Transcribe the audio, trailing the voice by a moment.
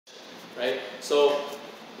right? So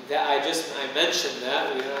that I mentioned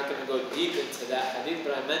that. We're not going to go deep into that hadith,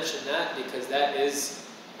 but I mentioned that because that is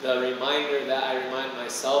the reminder that I remind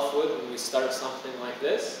myself with when we start something like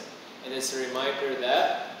this. And it's a reminder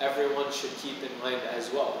that everyone should keep in mind as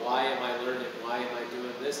well. Why am I learning? Why am I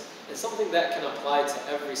doing this? And something that can apply to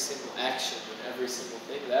every single action and every single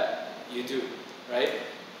thing that you do, right?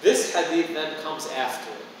 This hadith then comes after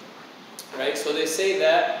it, right? So they say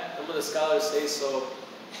that, some of the scholars say, so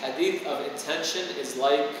hadith of intention is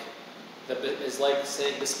like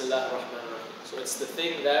saying Bismillah ar-Rahman ar-Rahim. So it's the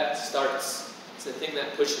thing that starts. It's the thing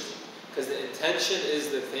that pushes you. Because the intention is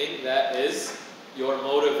the thing that is your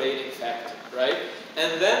motivating factor, right?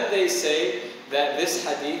 And then they say that this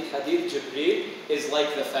hadith, Hadith Jibreel, is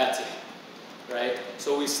like the Fatiha, right?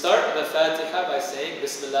 So we start the Fatiha by saying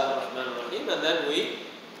Bismillah ar-Rahman ar-Rahim, and then we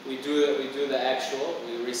do the actual,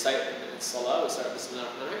 we recite in Salah, we start Bismillah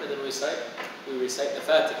ar-Rahman ar-Rahim, and then we recite the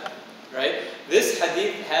Fatiha, right? This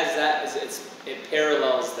hadith has that, it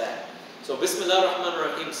parallels that. So Bismillah ar-Rahman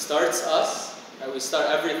ar-Rahim starts us, right? We start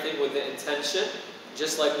everything with the intention,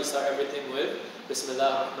 just like we start everything with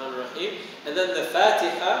Bismillah ar-Rahman ar-Rahim. And then the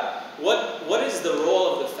Fatiha, what is the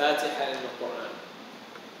role of the Fatiha in the Quran?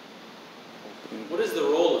 What is the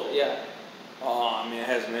role of it? Yeah. I mean, it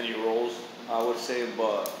has many roles, I would say,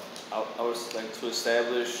 but I would like to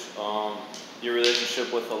establish your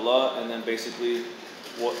relationship with Allah, and then basically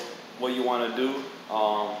what you want to do,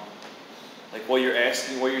 like what you're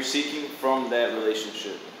asking, what you're seeking from that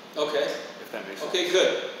relationship. Okay. If that makes sense. Okay,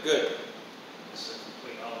 good.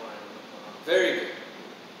 Very good.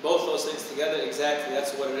 Both those things together, exactly,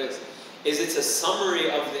 that's what it is. It's a summary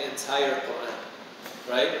of the entire Quran,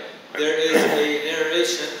 right? There is a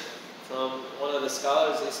narration from one of the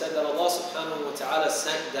scholars. He said that Allah subhanahu wa ta'ala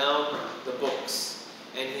sent down the books,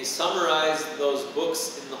 and He summarized those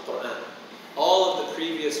books in the Quran. All of the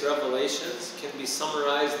previous revelations can be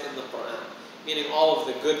summarized in the Quran, meaning all of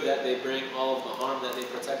the good that they bring, all of the harm that they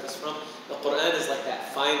protect us from. The Quran is like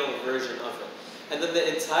that final version of it. And then the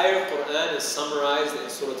entire Quran is summarized in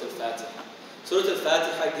Surah Al-Fatiha. Surah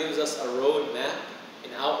Al-Fatiha gives us a roadmap,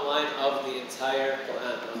 an outline of the entire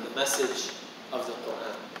Quran, of the message of the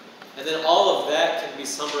Quran. And then all of that can be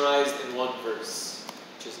summarized in one verse,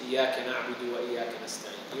 which is إِيَّاكَ نَعْبُدُ وَإِيَّاكَ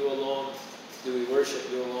نَسْتَعِينُ. You alone do we worship,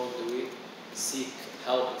 you alone do we seek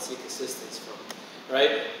help and seek assistance from.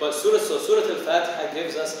 Right? But Surah Al-Fatiha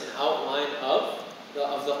gives us an outline of the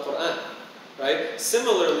Quran. Right?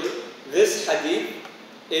 Similarly, this hadith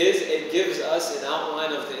it gives us an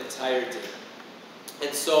outline of the entire deen.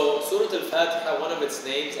 And so Surah Al-Fatiha, one of its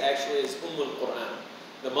names actually is Quran,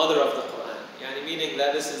 the mother of the Quran. Meaning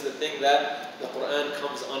that this is the thing that the Quran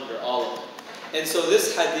comes under, all of it. And so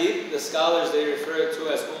this hadith, the scholars, they refer it to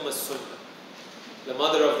as Sunnah, the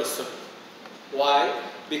mother of the Sunnah. Why?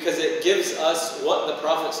 Because it gives us what the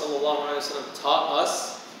Prophet ﷺ taught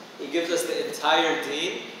us. He gives us the entire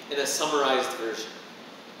deen in a summarized version.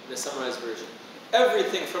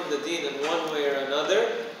 Everything from the deen in one way or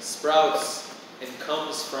another sprouts and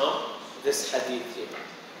comes from this hadith here,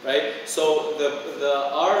 right? So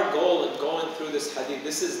our goal in going through this hadith,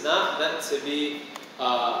 this is not meant to be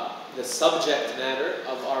the subject matter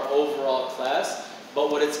of our overall class, but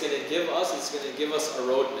what it's going to give us, it's going to give us a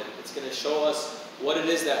roadmap. It's going to show us what it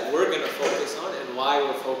is that we're going to focus on and why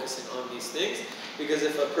we're focusing on these things. Because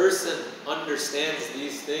if a person understands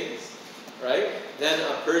these things, right, then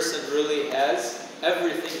a person really has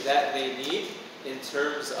everything that they need in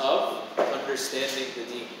terms of understanding the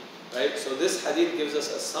deen, right? So this hadith gives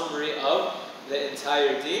us a summary of the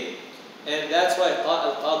entire deen, and that's why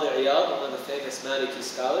Al-Qadi Iyad, one of the famous Maliki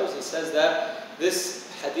scholars, he says that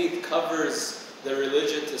this hadith covers the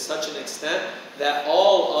religion to such an extent that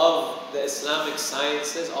all of the Islamic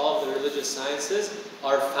sciences, all of the religious sciences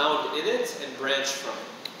are found in it and branch from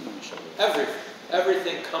it.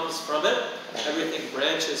 Everything comes from it, everything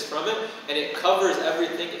branches from it, and it covers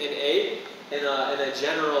everything in a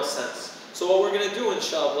general sense. So what we're going to do,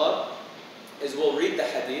 inshallah, is we'll read the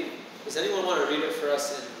hadith. Does anyone want to read it for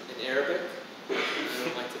us in Arabic?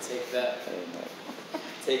 Anyone like to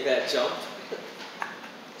take that jump?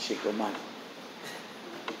 Sheikh Omar.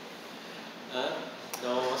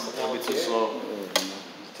 No one wants to Don't be volunteer? too slow.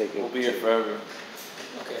 We'll be here forever.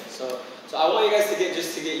 Okay, so I want you guys to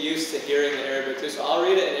get used to hearing the Arabic too. So I'll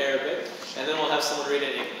read it in Arabic, and then we'll have someone read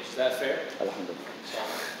it in English. Is that fair? Alhamdulillah.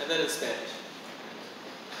 And then in Spanish.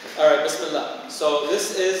 All right, Bismillah. So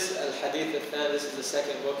this is Al-Hadith al-Thani. This is the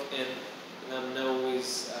second book in Imam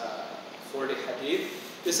Nawawi's 40 Hadith.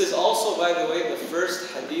 This is also, by the way, the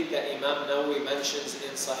first Hadith that Imam Nawawi mentions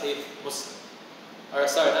in Sahih Muslim. Or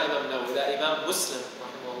sorry, not Imam Nawawi, that Imam Muslim,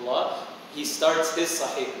 rahimahullah, he starts his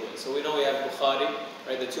Sahih with. So we know we have Bukhari,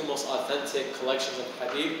 right? The two most authentic collections of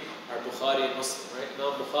hadith are Bukhari and Muslim, right?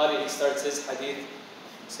 Imam Bukhari, he starts his hadith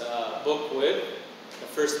book with the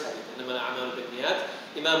first hadith, إِنَّمَا الْأَعْمَالُ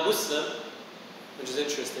بِالنِّيَّاتِ. Imam Muslim, which is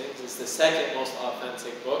interesting, it's the second most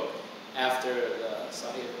authentic book after the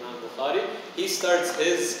Sahih of Imam Bukhari. He starts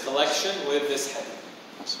his collection with this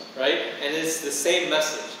hadith, right? And it's the same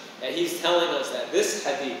message. And he's telling us that this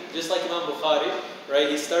hadith, just like Imam Bukhari, right?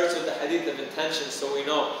 He starts with the hadith of intention, so we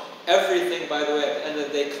know everything, by the way, at the end of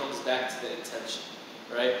the day comes back to the intention,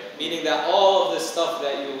 right? Meaning that all of this stuff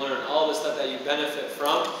that you learn, all the stuff that you benefit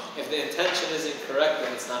from, if the intention is incorrect,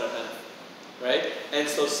 then it's not a benefit, right? And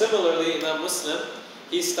so similarly, Imam Muslim,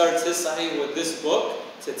 he starts his Sahih with this book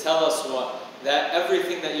to tell us what? That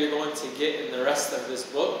everything that you're going to get in the rest of this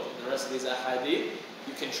book, in the rest of these ahadith,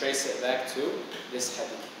 you can trace it back to this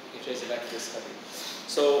hadith. You can trace it back to this hadith.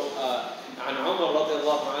 So, عن عمر رضي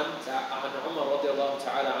الله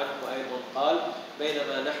تعالى عنه أيضا قال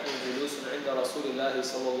بينما نحن جلوس عند رسول الله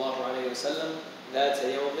صلى الله عليه وسلم ذات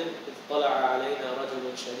يوم إذ طلع علينا رجل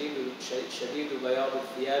شديد بياض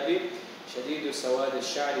الثياب شديد سواد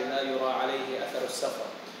الشعر لا يرى عليه أثر السفر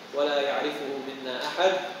ولا يعرفه منا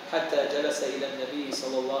أحد حتى جلس إلى النبي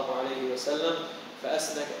صلى الله عليه وسلم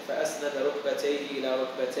فأسند ركبتيه إلى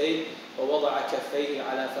ركبتيه ووضع كفيه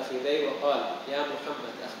على فخذيه وقال يا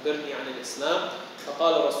محمد أخبرني عن الإسلام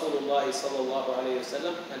فقال رسول الله صلى الله عليه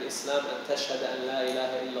وسلم الإسلام أن تشهد أن لا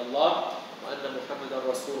إله إلا الله وأن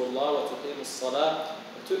محمدا رسول الله وتقيم الصلاة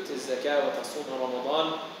وتؤتي الزكاة وتصوم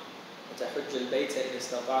رمضان وتحج البيت إن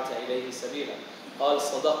استطعت إليه سبيلا قال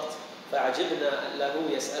صدقت فعجبنا له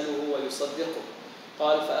يسأله ويصدقه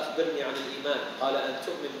قال فأخبرني عن الإيمان قال أن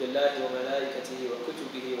تؤمن بالله وملائكته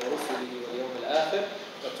وكتبه ورسله واليوم الآخر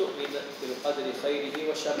وتؤمن بالقدر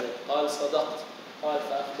خيره وشره قال صدقت قال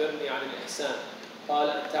فأخبرني عن الإحسان قال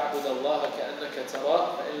أن تعبد الله كأنك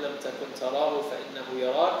تراه فإن لم تكن تراه فإنه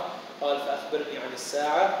يراك قال فأخبرني عن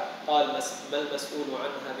الساعة قال ما المسؤول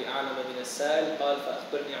عنها بأعلم من السائل قال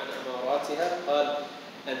فأخبرني عن أماراتها قال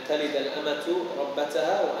أن تلد الأمة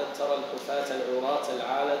ربتها وأن ترى الحفاة العراة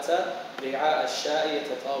العالة رعاء الشاء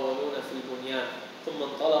يتطاولون في البنيان ثم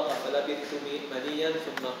انطلق فلبثت منيا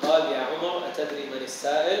ثم قال يا عمر أتدري من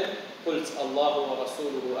السائل قلت الله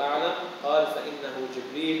ورسوله أعلم قال فإنه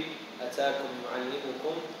جبريل أتاكم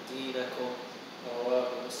يعلمكم دينكم رواه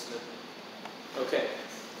مسلم. Okay,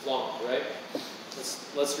 long, right?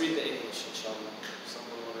 Let's read the English, inshallah.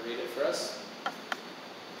 Someone want to read it for us?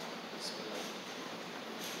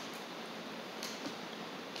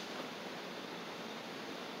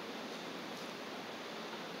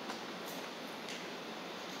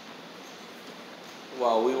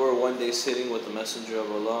 While we were one day sitting with the Messenger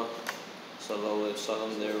of Allah, sallallahu alaihi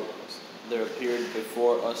wasallam, there appeared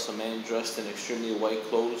before us a man dressed in extremely white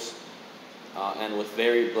clothes and with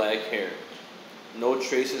very black hair. No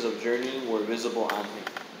traces of journeying were visible on him,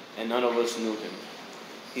 and none of us knew him.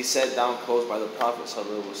 He sat down close by the Prophet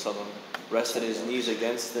sallallahu alaihi wasallam, rested his knees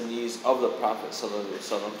against the knees of the Prophet sallallahu alaihi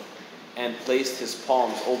wasallam, and placed his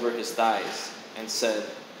palms over his thighs, and said,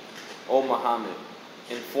 O Muhammad,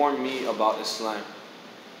 inform me about Islam.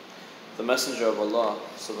 The Messenger of Allah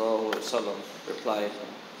sallallahu alaihi wasallam replied,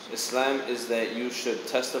 Islam is that you should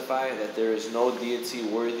testify that there is no deity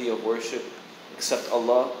worthy of worship except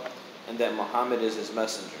Allah, and that Muhammad is his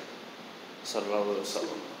messenger, sallallahu alaihi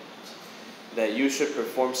wasallam. That you should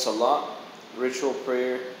perform salat, ritual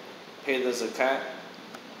prayer, pay the zakat,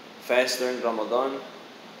 fast during Ramadan,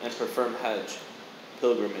 and perform hajj,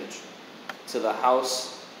 pilgrimage, to the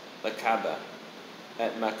house, the Kaaba,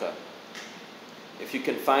 at Mecca, if you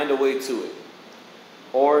can find a way to it,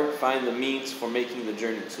 or find the means for making the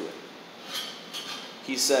journey to it.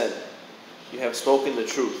 He said, you have spoken the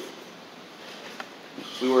truth.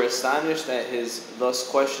 We were astonished at his thus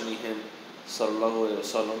questioning him, sallallahu alaihi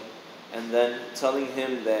wasallam, and then telling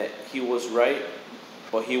him that he was right,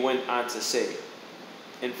 but he went on to say,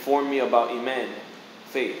 inform me about Iman,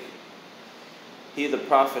 faith. He, the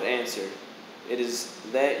Prophet, answered, it is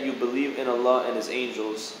that you believe in Allah and His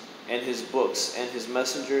angels, and His books, and His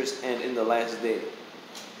messengers, and in the last day,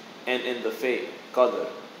 and in the fate, qadr,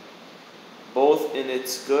 both in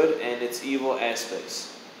its good and its evil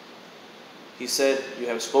aspects. He said, you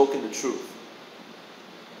have spoken the truth.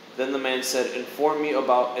 Then the man said, inform me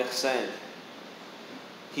about ihsan.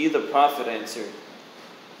 He, the Prophet, answered,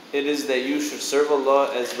 it is that you should serve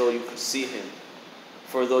Allah as though you could see Him,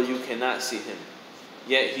 for though you cannot see Him,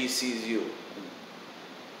 yet He sees you.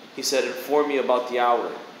 He said, inform me about the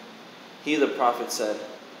hour. He, the Prophet, said,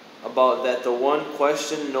 about that the one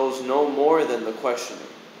questioned knows no more than the questioner.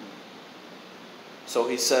 So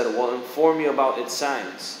he said, well, inform me about its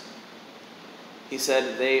signs. He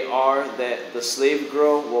said, they are that the slave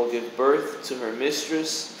girl will give birth to her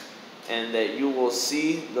mistress, and that you will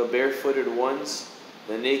see the barefooted ones,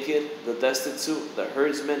 the naked, the destitute, the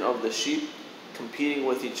herdsmen of the sheep, competing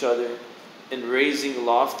with each other and raising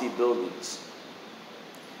lofty buildings.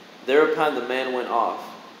 Thereupon the man went off.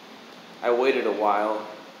 I waited a while,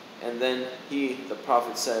 and then he, the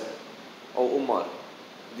Prophet, said, O Umar,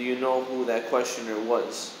 do you know who that questioner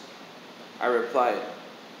was? I replied,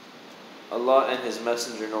 Allah and His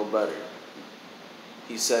Messenger know better.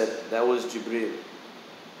 He said, that was Jibreel.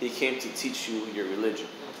 He came to teach you your religion.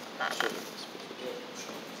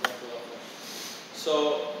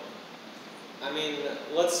 So, I mean,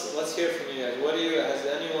 let's hear from you guys. Has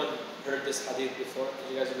anyone heard this hadith before?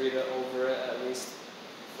 Did you guys read it over it at least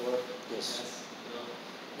before? Yes. No?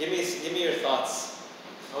 Give me your thoughts.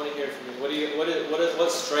 I want to hear from you.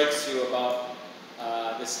 What strikes you about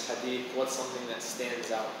this hadith? What's something that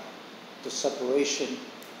stands out? The separation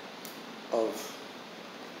of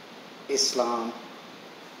Islam,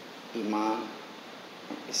 Iman,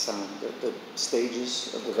 Islam, the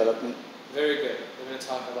stages of development. Very good. We're going to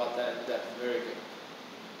talk about that in depth. Very good.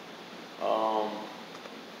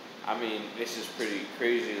 I mean, this is pretty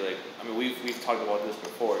crazy. Like, I mean, we've talked about this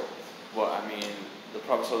before, but I mean, the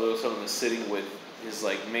Prophet ﷺ is sitting with his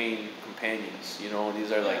like main companions. You know,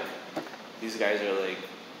 these guys are like,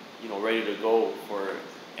 you know, ready to go for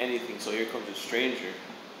anything. So here comes a stranger,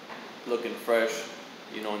 looking fresh,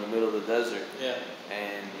 you know, in the middle of the desert. Yeah.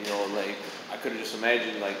 And you know, like, I could just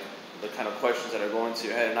imagine like the kind of questions that are going to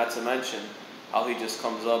your head, and not to mention how he just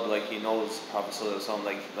comes up like he knows Prophet ﷺ,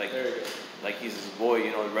 like he's his boy,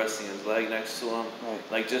 you know, resting his leg next to him. Right.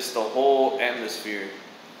 Like just the whole atmosphere,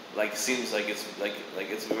 like seems like it's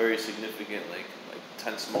a very significant, like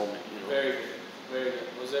tense moment, you know. Very good, very good.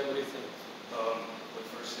 What do you think? The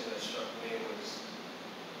first thing that struck me was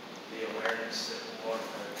the awareness that one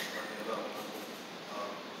had talking about,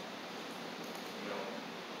 you know,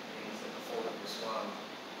 being within the fold of Islam,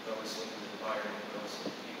 those in the environment, those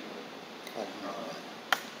in the people.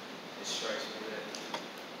 It strikes me that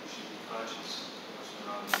we should be conscious of what's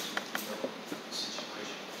around us, you know, the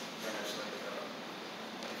situation. Perhaps like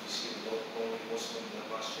if you see the only Muslim in the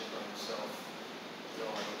masjid by himself, you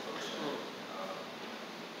know, like a person,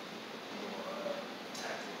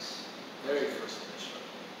 tactics. Very good. First thing that struck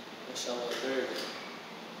me. Inshallah, very good.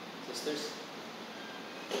 Sisters?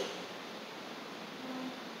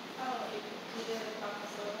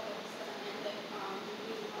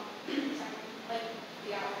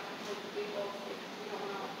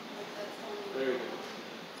 Very good.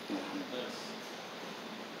 Nice.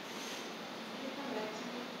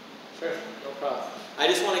 Sure, no problem. I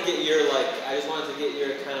just wanted to get your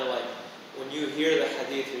kind of like, when you hear the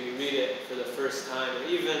hadith or you read it for the first time, or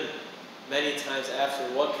even many times after,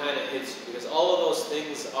 what kind of hits you? Because all of those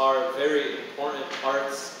things are very important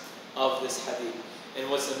parts of this hadith. And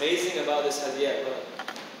what's amazing about this hadith,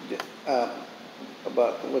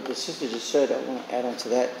 About what the sister just said, I want to add on to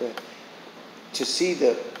that. To see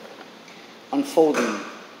the unfolding,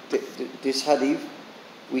 this hadith,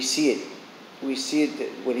 we see it. We see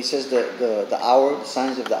it when he says the hour, the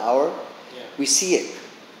signs of the hour. Yeah. We see it.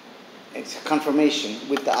 It's confirmation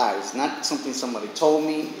with the eyes, not something somebody told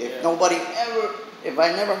me. If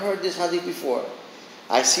I never heard this hadith before,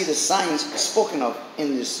 I see the signs spoken of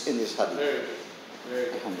in this hadith. Very good.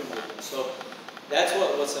 Very good. So that's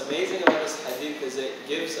what's amazing about this hadith is it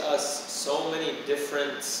gives us so many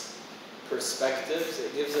different perspectives.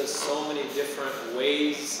 It gives us so many different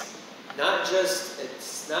ways.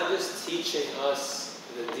 It's not just teaching us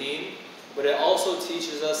the deen, but it also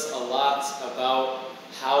teaches us a lot about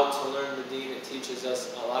how to learn the deen. It teaches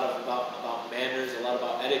us a lot about manners, a lot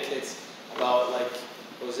about etiquettes, about, like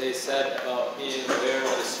Jose said, about being aware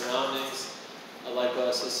of the surroundings. Like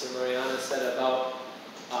Sister Mariana said about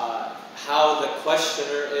how the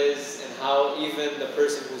questioner is, and how even the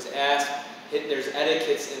person who's asked, there's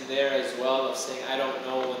etiquettes in there as well of saying I don't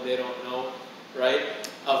know when they don't know, right?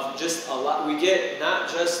 Of just a lot, we get not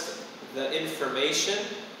just the information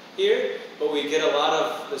here, but we get a lot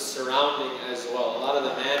of the surrounding as well, a lot of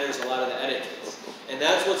the manners, a lot of the etiquettes. And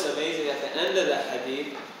that's what's amazing. At the end of the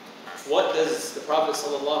hadith, what does the Prophet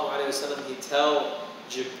ﷺ, he tell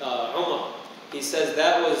Umar? He says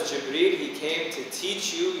that was Jibreel. He came to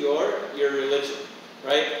teach you your religion,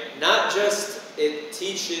 right? Not just to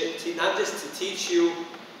teach you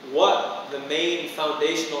what the main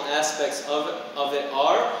foundational aspects of it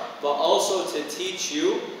are, but also to teach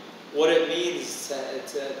you what it means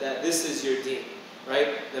that this is your deen,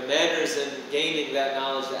 right? The manners and gaining that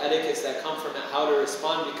knowledge, the etiquettes that come from it, how to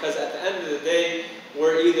respond. Because at the end of the day,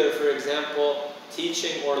 we're either, for example,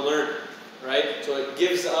 teaching or learning, right? So it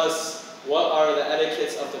gives us what are the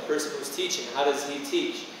etiquettes of the person who's teaching. How does he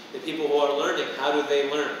teach? The people who are learning, how do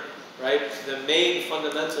they learn? Right? The main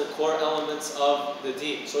fundamental core elements of the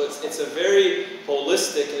deen. So it's a very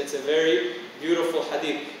holistic and it's a very beautiful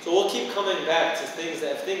hadith. So we'll keep coming back to things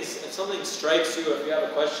that if something strikes you or if you have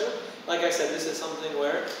a question, like I said, this is something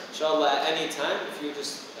where, inshallah, at any time, if you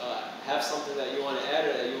just have something that you want to add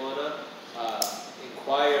or that you want to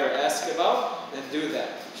inquire or ask about, then do that,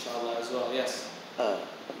 inshallah, as well. Yes?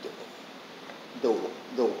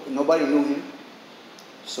 Though nobody knew him,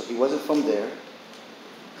 so he wasn't from there.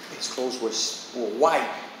 His clothes were white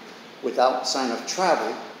without sign of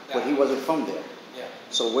travel, but he wasn't from there. Yeah.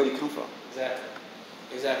 So where did he come from?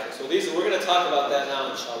 Exactly. So we're going to talk about that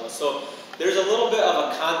now, inshallah. So there's a little bit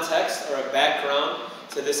of a context or a background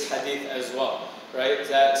to this hadith as well, right?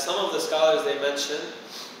 That some of the scholars, they mention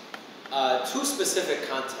two specific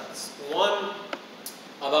contexts. One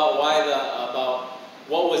about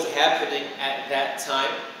what was happening at that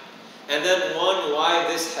time, and then one why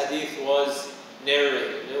this hadith was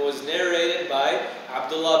narrated. It was narrated by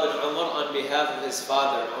Abdullah bin Umar on behalf of his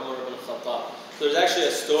father, Umar ibn Khattab. So there's actually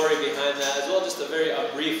a story behind that as well, just a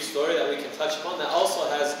brief story that we can touch upon that also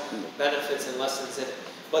has benefits and lessons in it.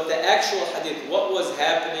 But the actual hadith, what was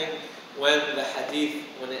happening when the hadith,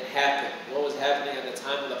 when it happened? What was happening at the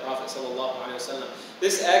time of the Prophet ﷺ?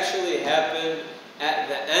 This actually happened at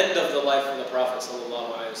the end of the life of the Prophet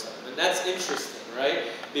ﷺ. And that's interesting, right?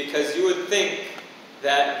 Because you would think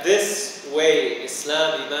that this way,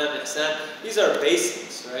 Islam, Iman, Ihsan, these are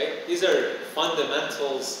basics, right? These are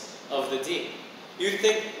fundamentals of the deen. You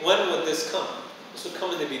think, when would this come? This would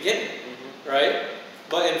come in the beginning, right?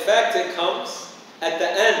 But in fact, it comes at the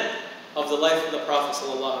end of the life of the Prophet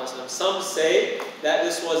ﷺ. Some say that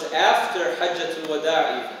this was after Hajjatul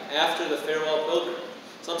Wada' even, after the farewell pilgrimage.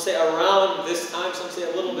 Some say around this time, some say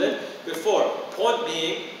a little bit before. Point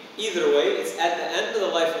being, either way, it's at the end of the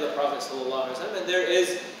life of the Prophet ﷺ, and there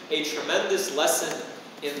is a tremendous lesson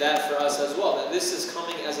in that for us as well, that this is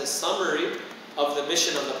coming as a summary of the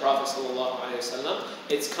mission of the Prophet ﷺ.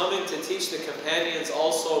 It's coming to teach the companions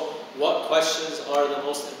also what questions are the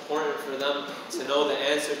most important for them to know the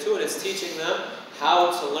answer to, and it's teaching them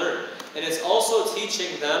how to learn. And it's also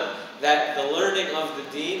teaching them that the learning of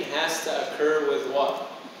the deen has to occur with what?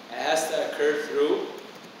 It has to occur through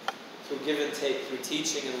give and take, through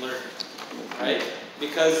teaching and learning, right?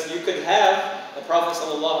 Because you could have the Prophet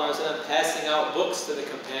ﷺ passing out books to the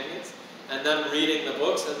companions and them reading the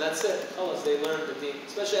books, and that's it. Tell us they learned the deen,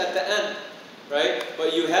 especially at the end, right?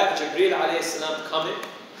 But you have Jibreel alayhi salam coming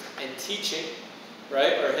and teaching,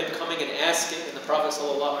 right? Or him coming and asking, and the Prophet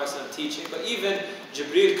ﷺ teaching. But even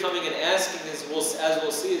Jibreel coming and asking, as we'll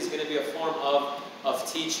see, is going to be a form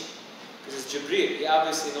of teaching. Because it's Jibreel, he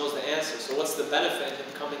obviously knows the answer. So what's the benefit in him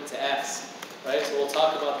coming to ask? Right? So we'll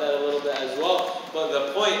talk about that a little bit as well. But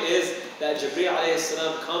the point is that Jibreel alayhi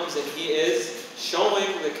salam comes and he is showing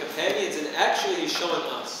the companions, and actually he's showing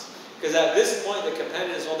us. Because at this point the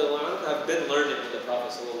companions have been learning with the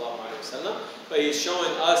Prophet ﷺ, but he's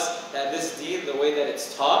showing us that this deen, the way that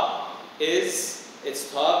it's taught, it's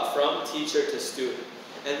taught from teacher to student.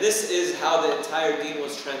 And this is how the entire deen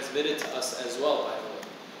was transmitted to us as well, by the way.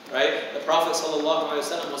 Right? The Prophet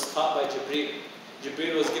ﷺ was taught by Jibreel.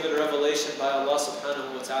 Jibreel was given revelation by Allah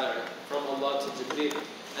subhanahu wa ta'ala, from Allah to Jibreel.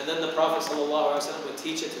 And then the Prophet ﷺ would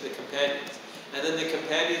teach it to the companions. And then the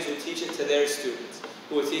companions would teach it to their students,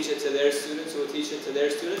 who would teach it to their students, who would teach it to their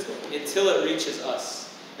students, until it reaches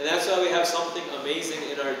us. And that's why we have something amazing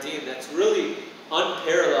in our deen that's really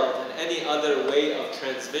unparalleled in any other way of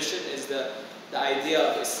transmission, is the idea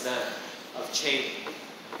of isnad, of chain.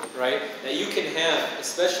 Right? That you can have,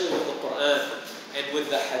 especially with the Quran and with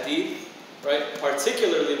the Hadith, right?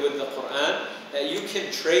 Particularly with the Quran, that you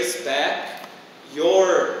can trace back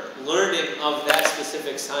your learning of that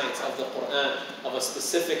specific science, of the Quran, of a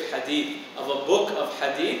specific Hadith, of a book of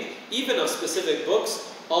Hadith, even of specific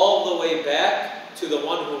books, all the way back to the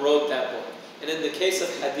one who wrote that book. And in the case of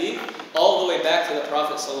Hadith, all the way back to the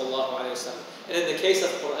Prophet ﷺ. And in the case of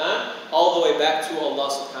Quran, all the way back to Allah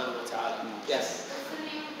subhanahu wa ta'ala. Yes?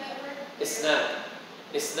 Isnad.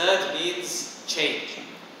 Isnad means chain.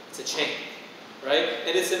 It's a chain, right?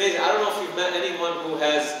 And it's amazing. I don't know if you've met anyone who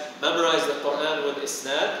has memorized the Quran with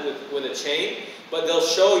isnad, with a chain, but they'll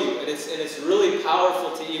show you, and it's really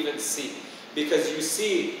powerful to even see, because you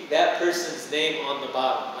see that person's name on the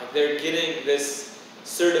bottom, like they're getting this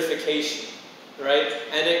certification, right?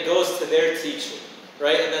 And it goes to their teacher,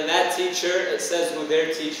 right? And then that teacher, it says who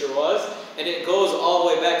their teacher was, and it goes all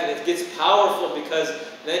the way back, and it gets powerful because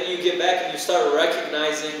then you get back and you start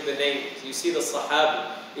recognizing the names. You see the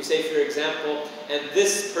Sahabi, You say, for example, and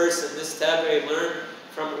this person, this tabi'i learned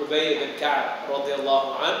from Ubay ibn Ka'b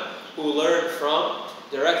radiallahu anhu, who learned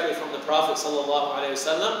directly from the Prophet sallallahu alaihi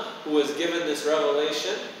wasallam, who was given this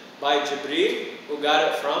revelation by Jibreel, who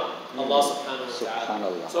got it from Allah subhanahu wa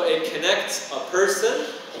ta'ala. So it connects a person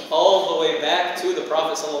all the way back to the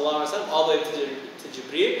Prophet sallallahu alaihi wasallam, all the way to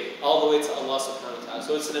Jibreel, all the way to Allah subhanahu wa ta'ala.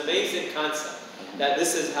 So it's an amazing concept that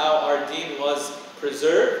this is how our deen was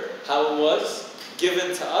preserved, how it was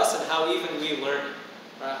given to us, and how even we learn it.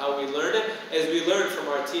 How we learn it is we learn from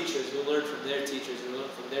our teachers, who learn from their teachers, who learn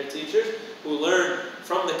from their teachers, who learn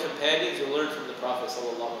from the companions, who learn from the Prophet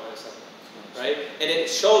sallallahu alaihi wasallam. Right? And it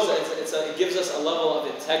shows, it gives us a level of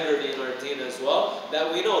integrity in our deen as well,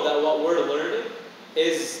 that we know that what we're learning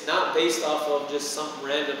is not based off of just some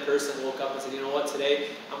random person woke up and said, you know what, today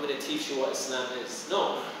I'm going to teach you what Islam is.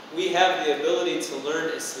 No, we have the ability to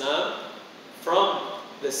learn Islam from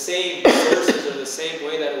the same sources or the same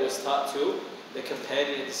way that it was taught to the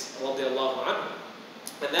companions radiallahu anhu.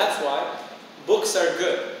 And that's why books are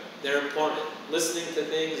good. They're important. Listening to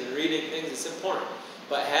things and reading things, it's important.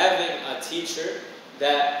 But having a teacher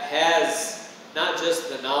that has not just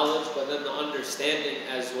the knowledge, but then the understanding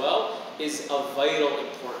as well, is of vital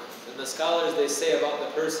importance. And the scholars, they say about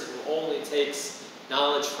the person who only takes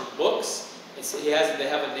knowledge from books, they have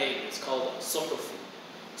a name. It's called Suhufi.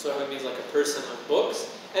 So it means like a person of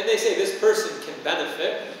books. And they say this person can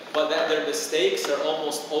benefit, but that their mistakes are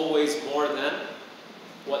almost always more than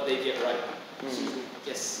what they get right.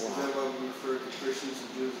 Yes? Is that why we refer to Christians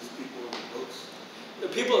and Jews as people of the books? The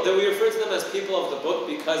people that we refer to them as people of the book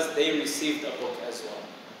because they received a book as well.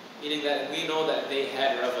 Meaning that we know that they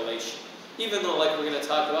had revelation. Even though, like we're going to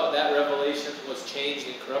talk about, that revelation was changed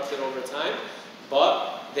and corrupted over time,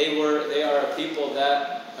 but they are a people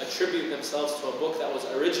that attribute themselves to a book that was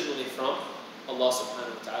originally from Allah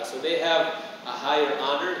subhanahu wa ta'ala. So they have a higher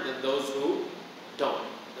honor than those who don't.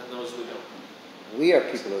 We are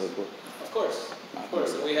people of the book. Of course.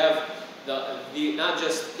 And we have the not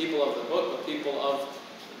just people of the book, but people of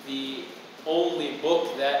the only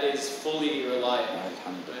book that is fully reliable.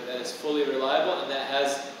 Right? That is fully reliable and that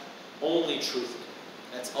has only truth in it.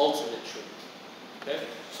 That's ultimate truth. Okay?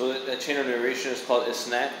 So that chain of narration is called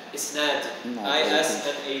Isnad? Isnad.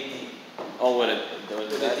 I-S-N-A-D. Oh, with a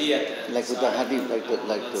D at the end. Like with the hadith, like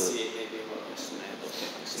the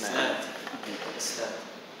Isnad.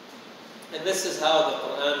 And this is how the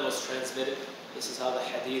Quran was transmitted. This is how the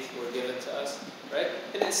hadith were given to us, right?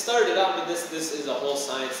 And it started out, this is a whole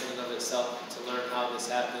science in and of itself, to learn how this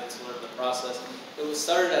happened, to learn the process. It was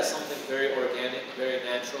started as something very organic, very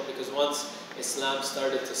natural, because once Islam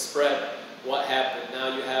started to spread, what happened?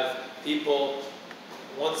 Now you have people,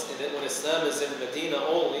 when Islam is in Medina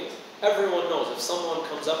only, everyone knows. If someone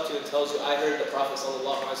comes up to you and tells you, I heard the Prophet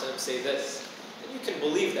ﷺ say this, you can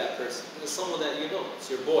believe that person. It's someone that you know. It's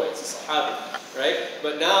your boy. It's a Sahabi, right?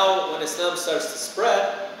 But now, when Islam starts to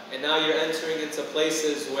spread, and now you're entering into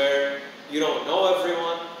places where you don't know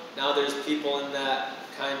everyone. Now there's people in that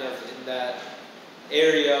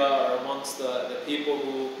area or amongst the people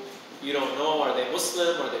who you don't know. Are they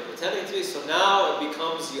Muslim? Are they pretending to be? So now it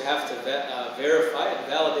becomes you have to verify and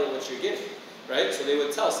validate what you're getting. Right? So they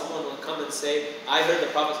would tell, someone would come and say, I heard the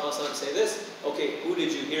Prophet ﷺ say this. Okay, who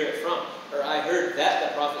did you hear it from? Or I heard that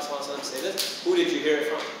the Prophet ﷺ say this. Who did you hear it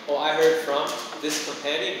from? Oh, I heard from this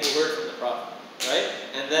companion who heard from the Prophet. Right?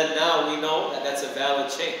 And then now we know that that's a valid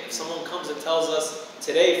chain. If someone comes and tells us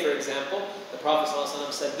today, for example, the Prophet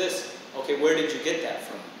ﷺ said this. Okay, where did you get that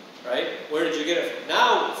from? Right? Where did you get it from?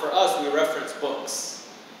 Now, for us, we reference books.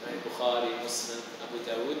 Right? Bukhari, Muslim, Abu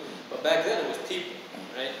Dawood. But back then it was people.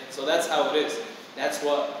 Right? So that's how it is. That's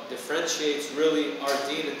what differentiates really our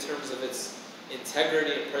deen in terms of its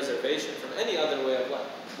integrity and preservation from any other way of life.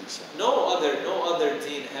 No other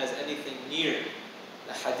deen has anything near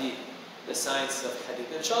the hadith, the science of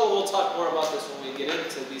hadith. Inshallah, we'll talk more about this when we get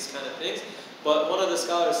into these kind of things. But one of the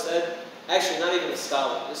scholars said, actually not even a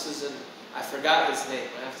scholar, I forgot his name.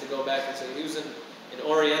 I have to go back and say, he was an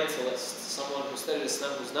Orientalist, someone who studied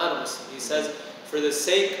Islam who's not a Muslim. He says, for the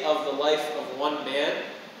sake of the life of one man,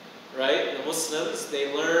 right, the Muslims,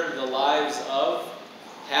 they learn the lives of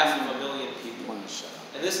 500,000 people.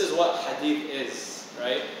 And this is what hadith is,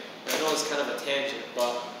 right? I know it's kind of a tangent,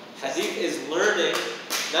 but hadith is learning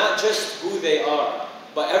not just who they are,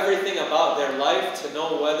 but everything about their life to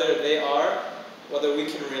know whether we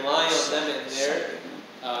can rely on them in their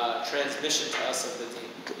transmission to us of the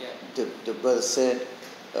deen. Yeah. The brother said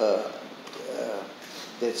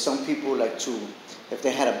that some people like to, if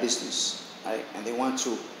they had a business, right, and they want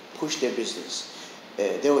to push their business,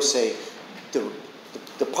 they will say,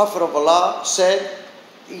 the Prophet of Allah said,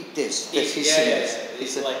 eat this. Eat, He yeah, says. yeah. He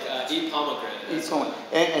It's said, like eat pomegranate. eat That's corn.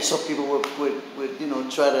 what- And so people would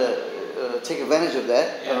try to take advantage of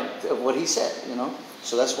that, Yeah. of what he said,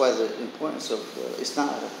 So that's why the importance of it's not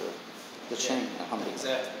the chain. Alhamdulillah.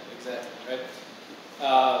 Exactly, right?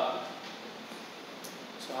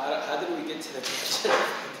 So how did we get to the connection?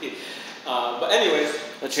 But anyways,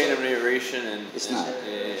 The chain of narration and It's and- not.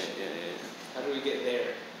 Yeah. how do we get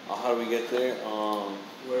there? How do we get there?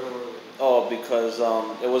 Where were we? Oh, because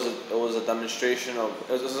it was a demonstration of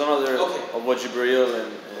it was another Okay. of what Gabriel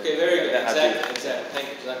and Okay, very good. the hadith. Exactly. Thank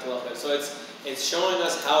you. Jazakallah khair. So it's showing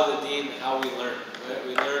us how the deen, how we learn. Right?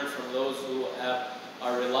 We learn from those who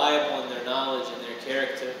are reliable in their knowledge and their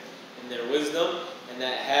character and their wisdom, and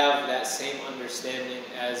that have that same understanding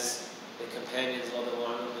as the companions of the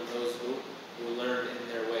Lord and those who learn in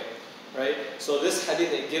their way. Right? So this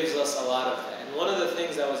hadith, it gives us a lot of that. And one of the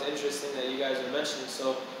things that was interesting that you guys were mentioning,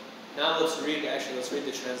 so now let's read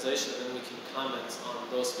the translation and then we can comment on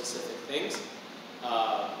those specific things.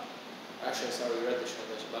 Actually, sorry, we read the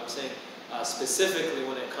translation, but I'm saying specifically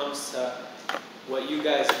when it comes to what you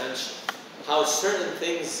guys mentioned, how certain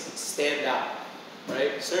things stand out,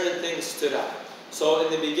 right? Certain things stood out. So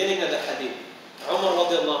in the beginning of the hadith, Umar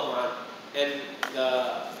radiallahu anhu, and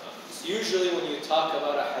usually when you talk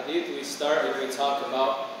about a hadith, we talk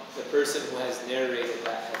about the person who has narrated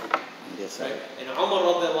that hadith. Yes, Right? And Umar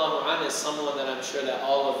radiallahu anhu is someone that I'm sure that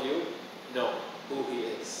all of you know who he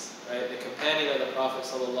is. Right? The companion of the Prophet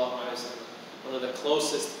sallallahu alaihi wasallam, one of the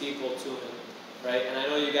closest people to him. Right? And I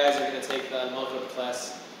know you guys are going to take the Maghrib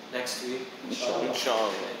class next week. Inshallah.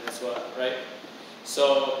 And that's what, right?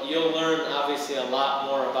 So you'll learn obviously a lot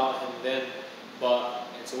more about him then,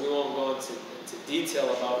 and so we won't go into detail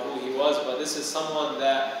about who he was, but this is someone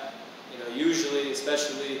that, usually,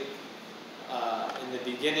 especially in the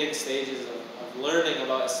beginning stages of learning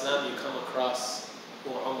about Islam, you come across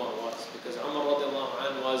who Umar was. Because Umar radiallahu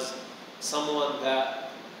anhu was someone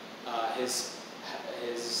that his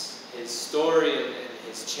story and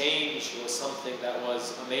his change was something that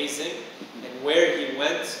was amazing, and where he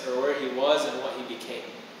went or where he was and what he became.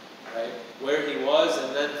 Right? Where he was,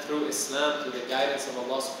 and then through Islam, through the guidance of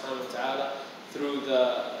Allah subhanahu wa ta'ala, through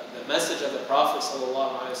the message of the Prophet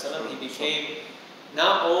sallallahu alaihi wasallam, he became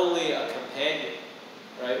not only a companion,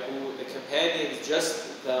 right? Who the companions,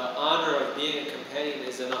 just the honor of being a companion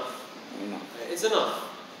is enough. Right? It's enough.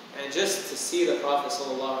 And just to see the Prophet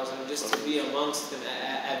sallallahu alaihi wasallam, just to be amongst him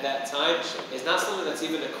at that time, is not something that's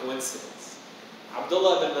even a coincidence.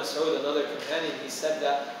 Abdullah bin Mas'ud, another companion, he said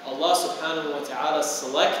that Allah subhanahu wa ta'ala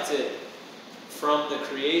selected from the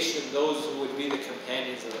creation those who would be the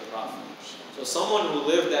companions of the Prophet. So someone who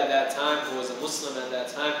lived at that time, who was a Muslim at that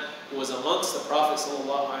time, who was amongst the Prophet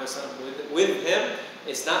sallallahu alaihi wasallam with him,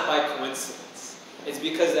 it's not by coincidence. It's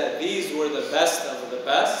because that these were the best of the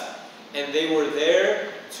best, and they were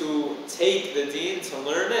there to take the deen, to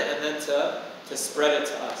learn it, and then to spread it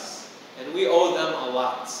to us. And we owe them a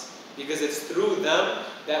lot. Because it's through them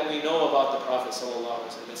that we know about the Prophet sallallahu alaihi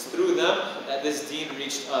wasallam. It's through them that this deen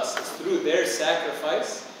reached us. It's through their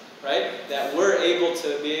sacrifice, right, that we're able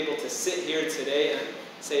to sit here today and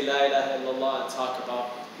say La ilaha illallah and talk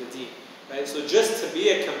about the deen. Right? So just to be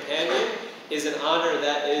a companion is an honor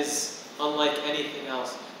that is unlike anything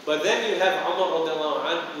else. But then you have Umar radiallahu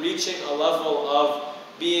anhu reaching a level of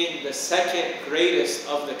being the second greatest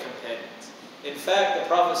of the companions. In fact, the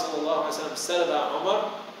Prophet sallallahu alaihi wasallam said about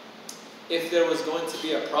Umar, if there was going to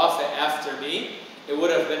be a prophet after me, it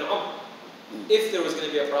would have been Umar. If there was going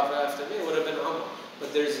to be a prophet after me, it would have been Umar.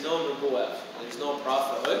 But there's no nubuwwah, there's no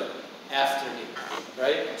prophethood after me,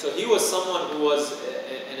 right? So he was someone who was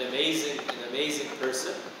an amazing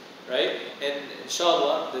person, right? And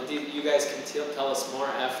inshallah, you guys can tell us more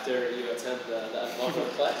after you attend the Al-Maghrib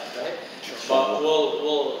class, right? But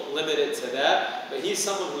we'll limit it to that. But he's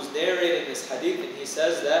someone who's narrating this hadith, and he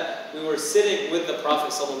says that we were sitting with the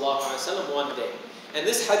Prophet ﷺ one day. And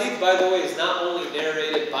this hadith, by the way, is not only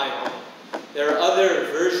narrated by Umar. There are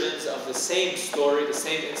other versions of the same story, the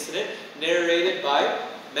same incident, narrated by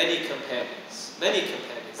many companions. Many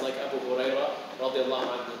companions, like Abu Hurairah, radiallahu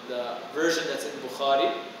anhu. The version that's in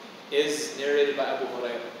Bukhari is narrated by Abu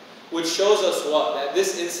Hurairah, which shows us what? That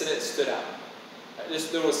this incident stood out.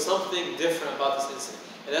 There was something different about this incident.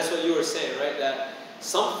 And that's what you were saying, right? That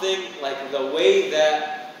something like the way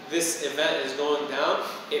that this event is going down,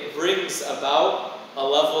 it brings about a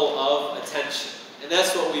level of attention. And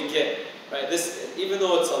that's what we get, right? Even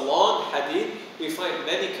though it's a long hadith, we find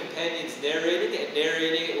many companions narrating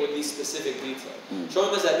it with these specific details,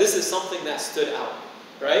 showing us that this is something that stood out,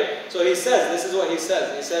 right? So he says, this is what he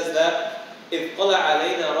says. He says that إِذْ طَلَعَ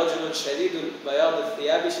عَلَيْنَا رَجُلٌ شَدِيدُ الْبَيَاضِ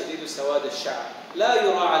الثِّيَابِ شَدِيدُ سَوَادِ الشَّعْرِ. لا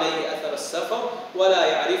يرى عليه أثر السفر ولا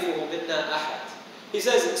يعرفه منا أحد. He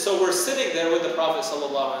says, so we're sitting there with the Prophet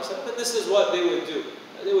ﷺ, and this is what they would do.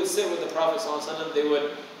 They would sit with the Prophet ﷺ, they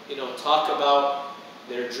would, talk about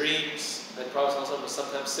their dreams. And the Prophet ﷺ would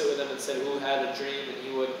sometimes sit with them and say who had a dream, and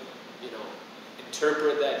he would,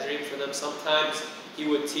 interpret that dream for them. Sometimes he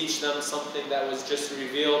would teach them something that was just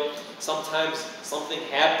revealed. Sometimes something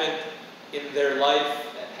happened in their life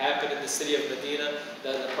that happened in the city of Medina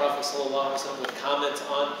that the Prophet ﷺ would comment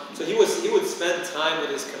on. So he would spend time with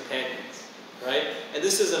his companions, right? And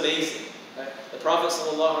this is amazing. Right? The Prophet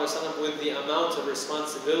ﷺ, with the amount of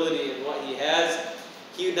responsibility and what he has,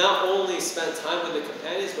 he not only spent time with the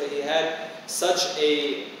companions, but he had such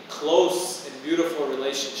a close and beautiful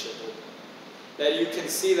relationship with them. That you can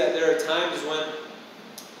see that there are times when,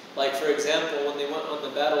 like for example, when they went on the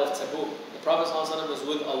Battle of Tabuk, the Prophet ﷺ was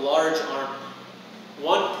with a large army.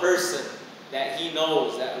 One person that he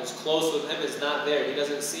knows that was close with him is not there. He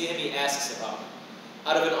doesn't see him, he asks about him.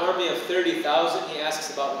 Out of an army of 30,000, he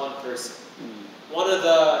asks about one person. One of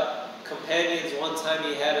the companions, one time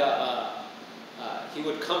he had he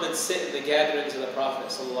would come and sit in the gatherings of the Prophet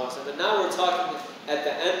ﷺ. And now we're talking at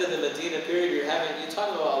the end of the Medina period, you're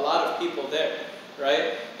talking about a lot of people there,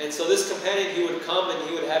 right? And so this companion, he would come and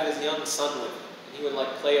he would have his young son with him. And he would like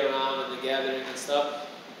play around in the gathering and stuff.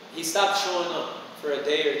 He stopped showing up for a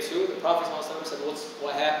day or two. The Prophet ﷺ said,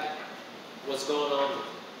 what happened? What's going on with him?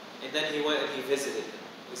 And then he went and he visited him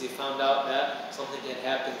because he found out that something had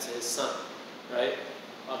happened to his son, right?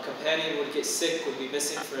 A companion would get sick, would be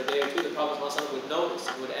missing for a day or two. The Prophet ﷺ would notice,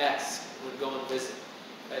 would ask, would go and visit.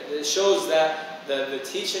 Right? It shows that the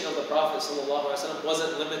teaching of the Prophet ﷺ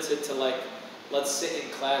wasn't limited to like, let's sit in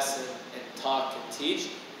class and talk and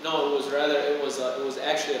teach. No, it was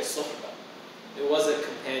actually a suhbah. It was a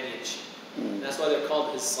companionship. And that's why they're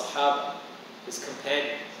called his sahaba, his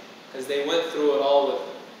companions, because they went through it all with him.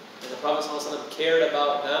 And the Prophet ﷺ cared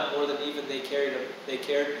about them more than even they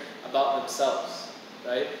cared about themselves.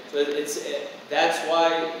 Right? So that's why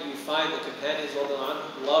you find the companions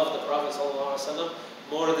love the Prophet ﷺ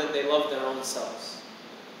more than they love their own selves.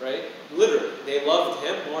 Right? Literally, they loved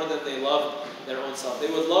him more than they loved their own self. They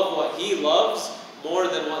would love what he loves more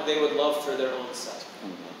than what they would love for their own self.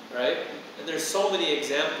 Right? And there's so many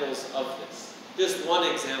examples of this. Just one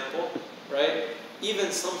example, right? Even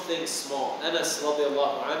something small. Anas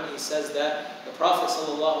radiallahu anhu, he says that the Prophet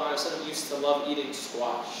sallallahu alaihi wasallam used to love eating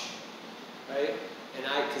squash. Right? And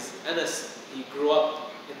because Anas, he grew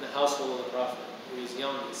up in the household of the Prophet. He was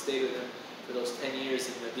young, he stayed with him for those 10 years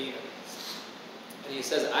in Medina. And he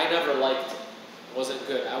says, I never liked it. It wasn't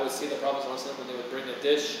good. I would see the Prophet ﷺ, when they would bring a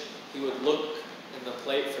dish, he would look in the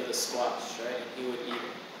plate for the squash, right? And he would eat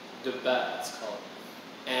it. Dubba, it's called.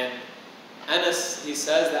 And Anas, he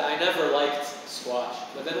says that I never liked squash.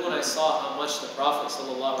 But then when I saw how much the Prophet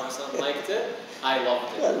ﷺ liked it, I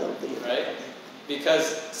loved it. Right?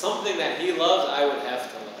 Because something that he loves, I would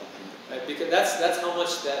have to love. Right? Because that's how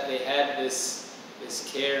much that they had this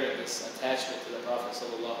care and this attachment to the Prophet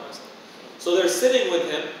ﷺ. So they're sitting with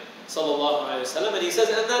him, ﷺ, and he says,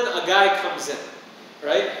 and then a guy comes in.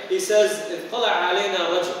 Right? He says, a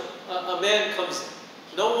man comes in.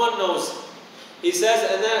 No one knows him. He says,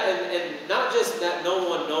 and not just that no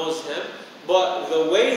one knows him, but the way